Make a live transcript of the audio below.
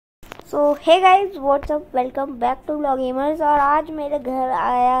So hey guys what's up, welcome back to vlog gamers. और आज मेरे घर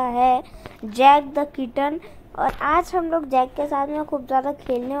आया है जैक द किटन और आज हम लोग जैक के साथ में खूब ज़्यादा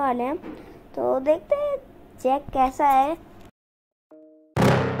खेलने वाले हैं। तो देखते हैं जैक कैसा है।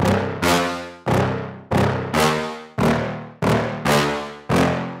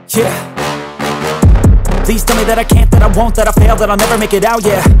 Yeah. Please tell me that I can't, that I won't, that I fail, that I'll never make it out,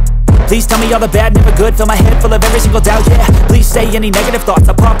 yeah. Please tell me all the bad, never good, fill my head full of every single doubt, yeah. Please say any negative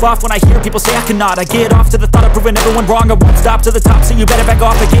thoughts, I pop off when I hear people say I cannot. I get off to the thought of proving everyone wrong, I won't stop to the top, so you better back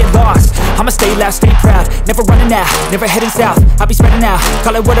off and get lost. I'ma stay loud, stay proud, never running out, never heading south. I'll be spreading out,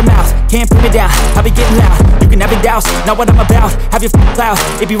 call it word of mouth, can't put me down, I'll be getting loud. You can have it douse, not what I'm about, have your f***ing cloud,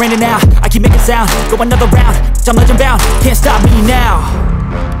 it be raining now. I keep making sound, go another round, I'm legend bound, can't stop me now.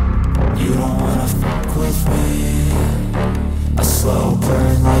 You don't wanna fuck with me, a slow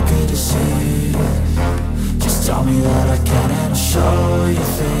burn like a disease. Just tell me that I can and I'll show you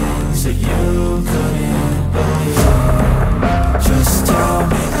things that you couldn't believe. Just tell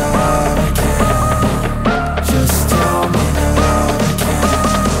me that I can. Just tell me that I can.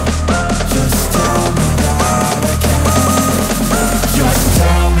 Just tell me that I can. Just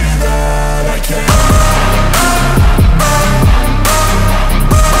tell me that I can.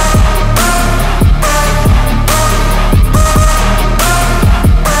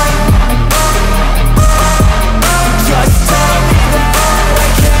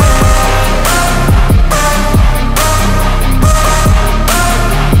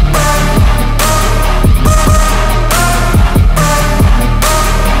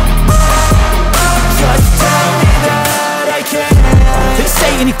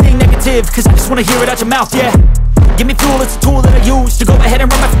 Cause I just wanna hear it out your mouth, yeah. Give me fuel, it's a tool that I use to go ahead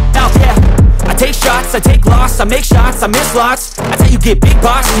and run my mouth, yeah. I take shots, I take loss, I make shots, I miss lots. That's how you get big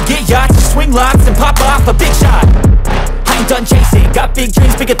box, you get yachts, you swing lots and pop off a big shot. I ain't done chasing, got big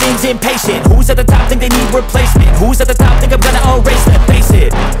dreams, bigger things, impatient. Who's at the top think they need replacement? Who's at the top think I'm gonna erase them? Face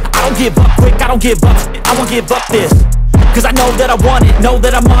it, I don't give up quick, I don't give up, I won't give up this. Cause I know that I want it, know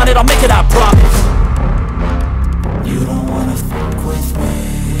that I'm on it, I'll make it, I promise. You don't wanna fuck with me,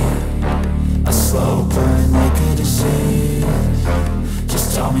 a slow burn like a disease.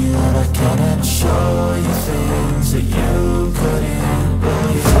 Just tell me that I can and I'll show you things that you couldn't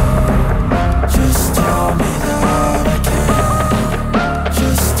believe. Just tell me that I can.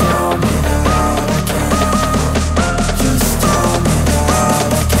 Just tell me that I can. Just tell me that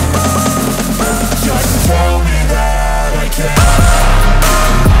I can. Just tell me that I can.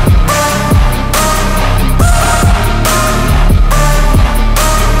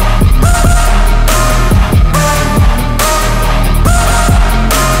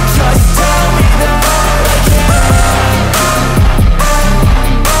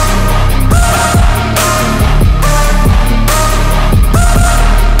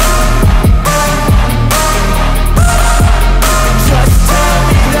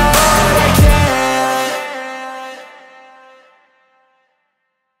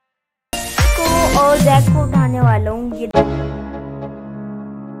 और Jack को उठाने वाला हूँ ये।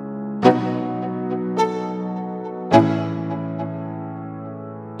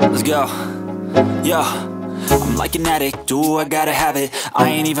 Let's go. Yo, I'm like an addict, do I gotta have it. I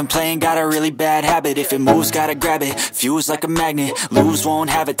ain't even playing, got a really bad habit. If it moves, gotta grab it, fuse like a magnet. Lose, won't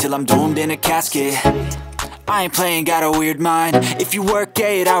have it till I'm doomed in a casket. I ain't playing, got a weird mind. If you work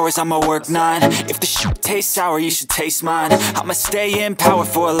 8 hours, I'ma work 9. If the shit tastes sour, you should taste mine. I'ma stay in power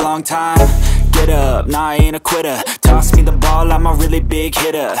for a long time. Get up, nah, I ain't a quitter. Toss me the ball, I'm a really big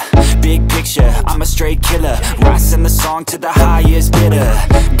hitter. Big picture, I'm a straight killer. Rising the song to the highest bidder.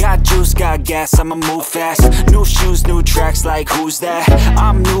 Got juice, got gas, I'ma move fast. New shoes, new tracks, like who's that?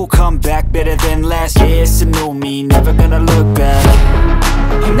 I'm new, come back, better than last. Yeah, it's a new me, never gonna look back.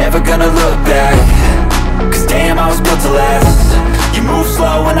 I'm never gonna look back. Cause damn, I was built to last. You move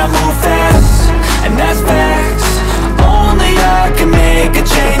slow and I move fast, and that's facts. Only I can make a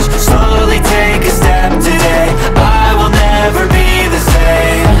change. Slowly take a step today. I will never be the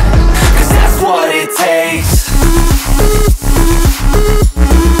same. Cause that's what it takes.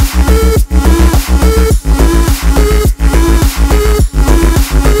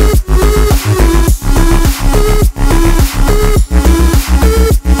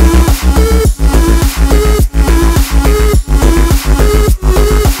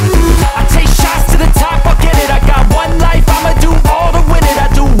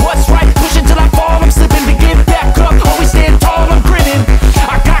 Pushing till I fall, I'm slipping to get back up. Always stand tall, I'm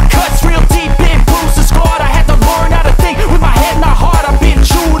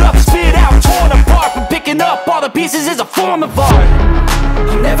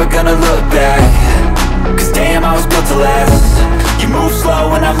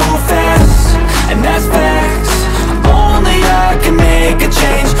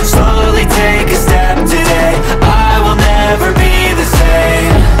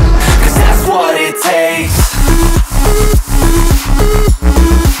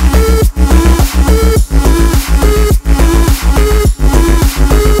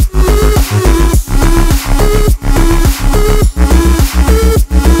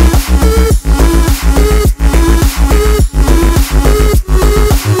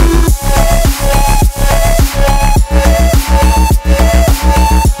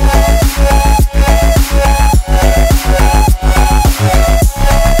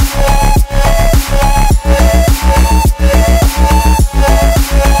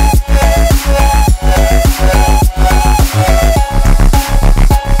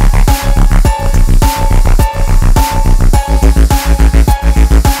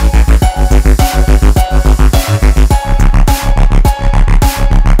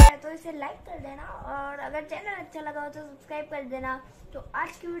like कर देना, और अगर channel अच्छा लगा हो तो subscribe कर देना। तो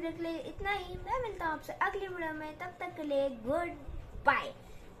आज की वीडियो के लिए इतना ही। मैं मिलता हूँ आपसे अगली वीडियो में, तब तक के लिए गुड बाय।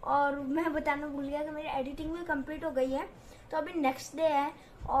 और मैं बताना भूल गया कि मेरी एडिटिंग भी कंप्लीट हो गई है, तो अभी नेक्स्ट डे है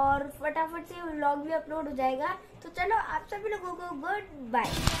और फटाफट से व्लॉग भी अपलोड हो जाएगा। तो चलो आप सभी लोगों को गुड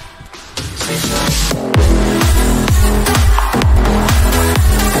बाय।